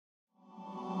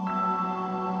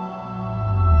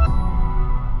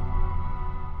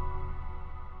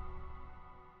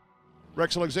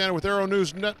Rex Alexander with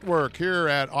Aero-News Network here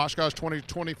at Oshkosh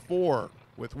 2024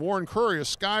 with Warren Curry of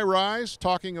Skyryse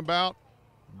talking about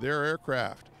their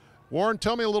aircraft. Warren,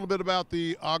 tell me a little bit about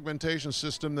the augmentation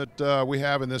system that we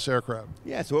have in this aircraft.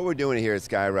 Yeah, so what we're doing here at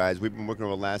Skyryse, we've been working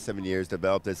over the last 7 years to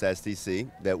develop this STC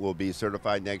that will be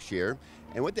certified next year.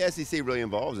 And what the STC really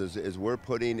involves is we're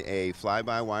putting a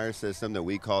fly-by-wire system that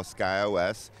we call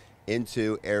SkyOS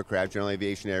into aircraft, general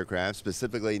aviation aircraft,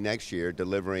 specifically next year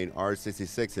delivering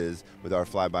R66s with our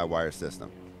fly-by-wire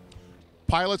system.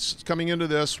 Pilots coming into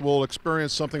this will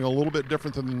experience something a little bit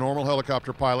different than the normal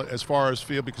helicopter pilot as far as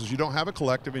feel, because you don't have a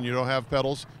collective and you don't have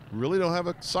pedals, you really don't have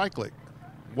a cyclic.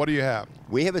 What do you have?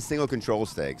 We have a single control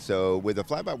stick. So with a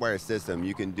fly-by-wire system,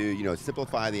 you can do,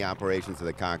 simplify the operations of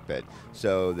the cockpit.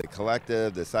 So the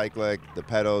collective, the cyclic, the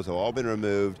pedals have all been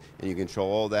removed, and you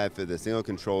control all that for the single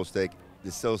control stick.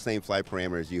 It's still the same flight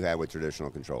parameters you have with traditional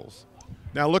controls.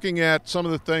 Now, looking at some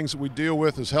of the things that we deal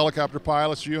with as helicopter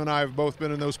pilots, you and I have both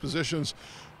been in those positions.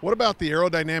 What about the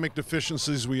aerodynamic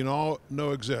deficiencies we all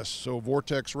know exist? So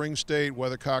vortex ring state,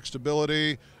 weathercock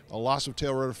stability, a loss of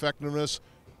tail rotor effectiveness.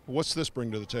 What's this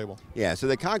bring to the table? Yeah, so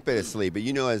the cockpit is asleep, but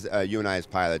as you and I as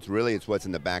pilots, really it's what's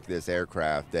in the back of this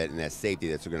aircraft and that safety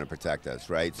that's going to protect us,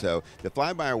 right? So the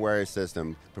fly-by-wire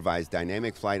system provides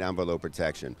dynamic flight envelope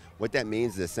protection. What that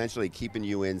means is essentially keeping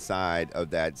you inside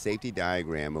of that safety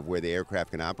diagram of where the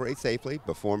aircraft can operate safely,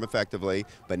 perform effectively,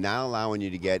 but not allowing you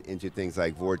to get into things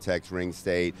like vortex ring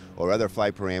state or other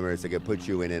flight parameters that could put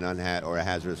you in an or a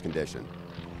hazardous condition.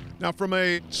 Now, from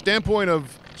a standpoint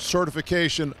of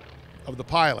certification of the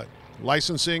pilot,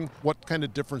 licensing, what kind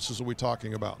of differences are we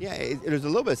talking about? Yeah, there's a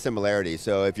little bit of similarity.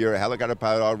 So if you're a helicopter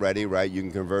pilot already, right, you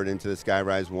can convert into the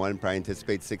Skyryse One, probably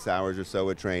anticipate 6 hours or so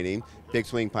of training.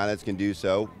 Fixed wing pilots can do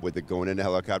so with it going into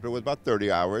helicopter with about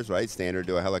 30 hours, right, standard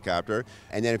to a helicopter.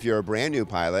 And then if you're a brand new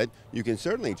pilot, you can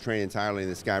certainly train entirely in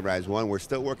the Skyryse One. We're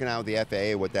still working out with the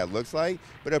FAA what that looks like,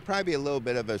 but it'll probably be a little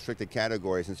bit of a restricted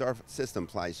category since our system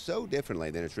flies so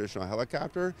differently than a traditional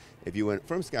helicopter. If you went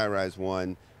from Skyryse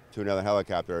One to another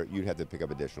helicopter, you'd have to pick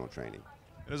up additional training.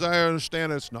 As I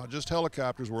understand it, it's not just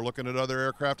helicopters, we're looking at other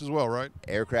aircraft as well, right?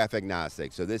 Aircraft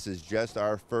agnostic. So this is just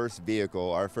our first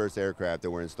vehicle, our first aircraft that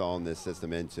we're installing this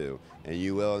system into. And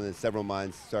you will, in several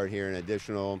months, start hearing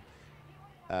additional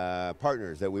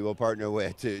partners that we will partner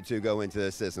with to go into the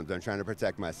system. So I'm trying to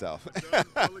protect myself.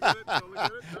 Totally get it. No,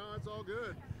 it's all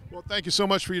good. Well, thank you so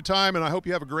much for your time, and I hope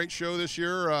you have a great show this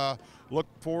year. Look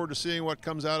forward to seeing what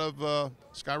comes out of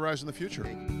Skyryse in the future.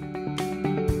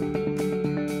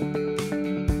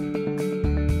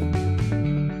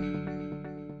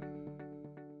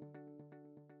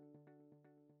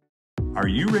 Are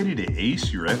you ready to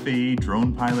ace your FAA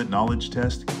drone pilot knowledge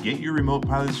test, get your remote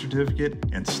pilot certificate,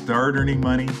 and start earning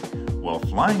money? Well,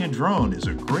 flying a drone is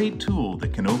a great tool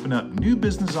that can open up new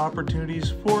business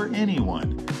opportunities for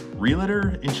anyone.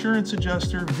 Realtor, insurance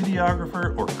adjuster,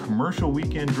 videographer, or commercial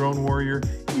weekend drone warrior,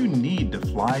 you need to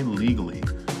fly legally.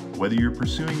 Whether you're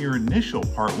pursuing your initial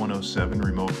Part 107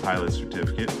 remote pilot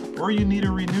certificate or you need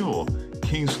a renewal,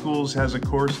 King Schools has a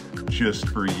course just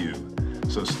for you.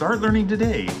 So start learning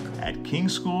today at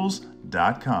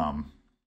kingschools.com.